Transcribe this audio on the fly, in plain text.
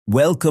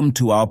Welcome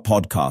to our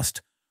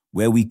podcast,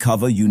 where we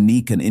cover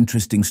unique and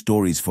interesting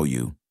stories for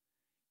you.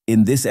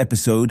 In this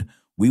episode,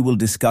 we will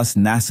discuss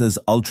NASA's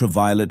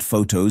ultraviolet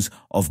photos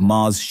of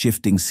Mars'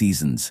 shifting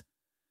seasons.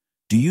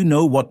 Do you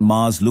know what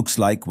Mars looks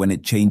like when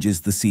it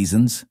changes the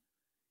seasons?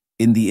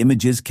 In the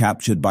images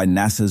captured by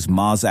NASA's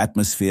Mars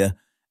atmosphere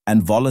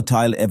and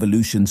volatile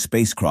evolution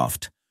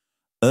spacecraft,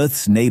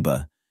 Earth's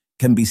neighbor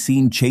can be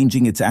seen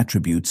changing its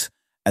attributes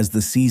as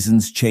the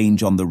seasons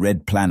change on the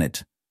red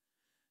planet.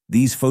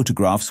 These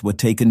photographs were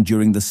taken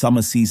during the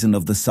summer season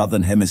of the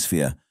southern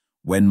hemisphere,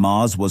 when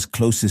Mars was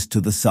closest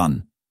to the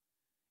Sun.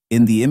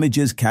 In the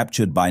images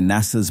captured by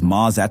NASA's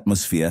Mars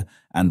atmosphere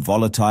and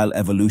volatile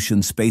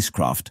evolution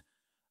spacecraft,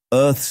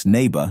 Earth's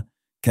neighbor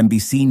can be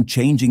seen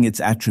changing its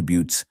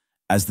attributes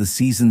as the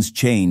seasons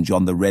change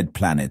on the red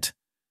planet.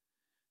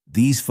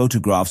 These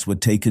photographs were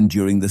taken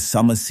during the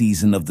summer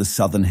season of the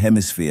southern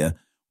hemisphere,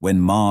 when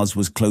Mars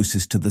was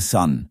closest to the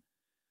Sun.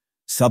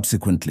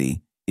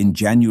 Subsequently, in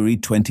January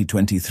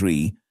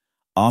 2023,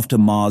 after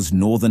Mars'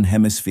 northern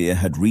hemisphere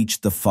had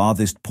reached the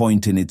farthest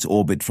point in its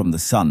orbit from the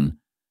Sun,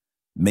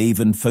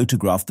 MAVEN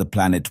photographed the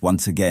planet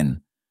once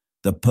again.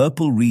 The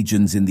purple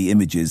regions in the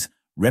images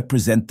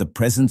represent the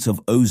presence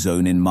of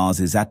ozone in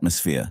Mars's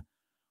atmosphere,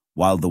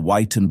 while the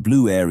white and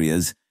blue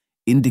areas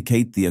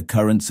indicate the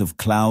occurrence of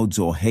clouds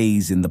or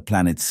haze in the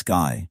planet's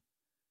sky.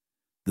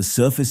 The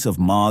surface of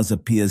Mars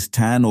appears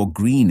tan or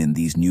green in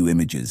these new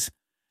images.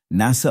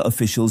 NASA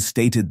officials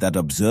stated that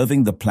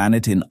observing the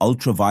planet in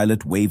ultraviolet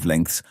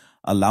wavelengths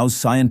allows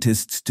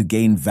scientists to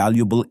gain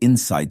valuable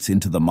insights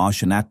into the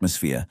Martian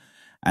atmosphere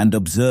and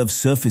observe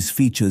surface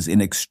features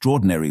in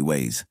extraordinary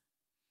ways.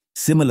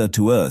 Similar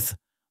to Earth,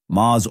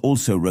 Mars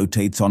also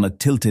rotates on a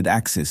tilted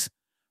axis,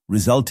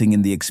 resulting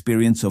in the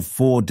experience of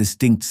 4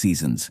 distinct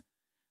seasons.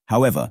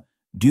 However,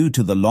 due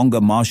to the longer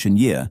Martian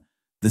year,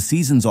 the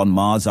seasons on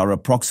Mars are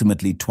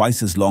approximately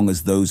twice as long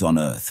as those on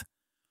Earth.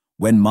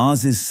 When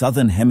Mars's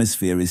southern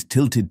hemisphere is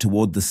tilted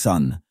toward the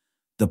Sun,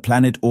 the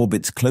planet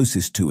orbits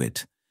closest to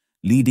it,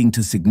 leading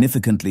to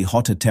significantly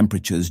hotter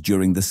temperatures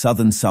during the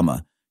southern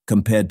summer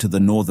compared to the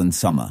northern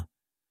summer.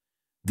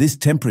 This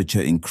temperature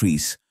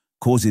increase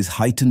causes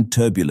heightened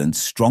turbulence,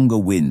 stronger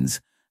winds,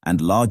 and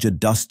larger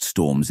dust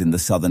storms in the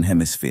southern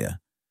hemisphere.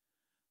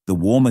 The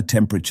warmer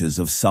temperatures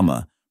of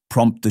summer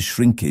prompt the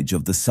shrinkage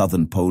of the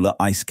southern polar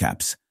ice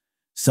caps,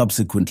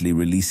 subsequently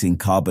releasing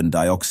carbon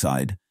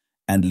dioxide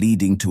and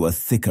leading to a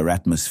thicker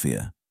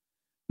atmosphere.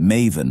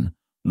 MAVEN,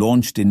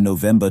 launched in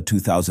November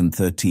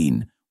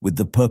 2013 with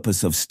the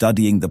purpose of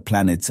studying the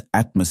planet's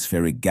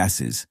atmospheric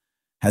gases,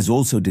 has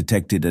also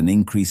detected an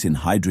increase in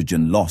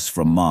hydrogen loss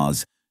from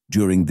Mars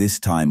during this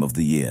time of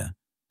the year.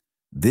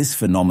 This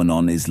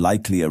phenomenon is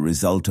likely a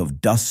result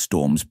of dust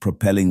storms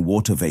propelling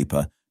water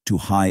vapor to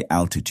high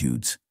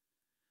altitudes.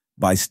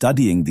 By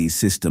studying these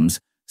systems,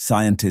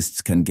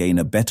 scientists can gain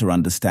a better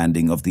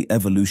understanding of the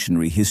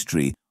evolutionary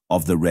history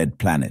of the red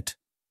planet.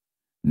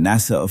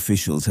 NASA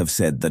officials have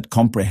said that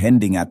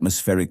comprehending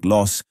atmospheric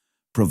loss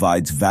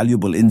provides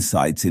valuable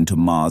insights into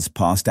Mars'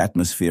 past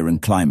atmosphere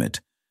and climate,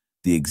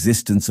 the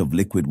existence of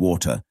liquid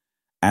water,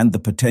 and the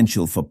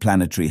potential for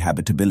planetary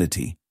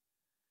habitability.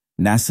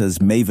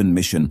 NASA's MAVEN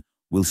mission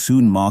will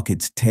soon mark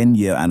its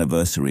 10-year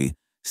anniversary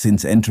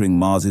since entering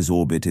Mars's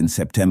orbit in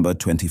September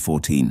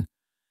 2014.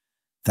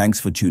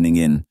 Thanks for tuning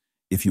in.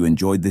 If you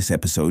enjoyed this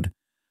episode,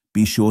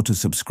 be sure to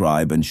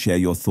subscribe and share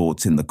your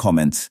thoughts in the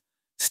comments.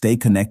 Stay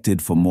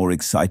connected for more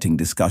exciting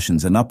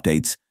discussions and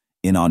updates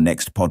in our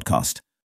next podcast.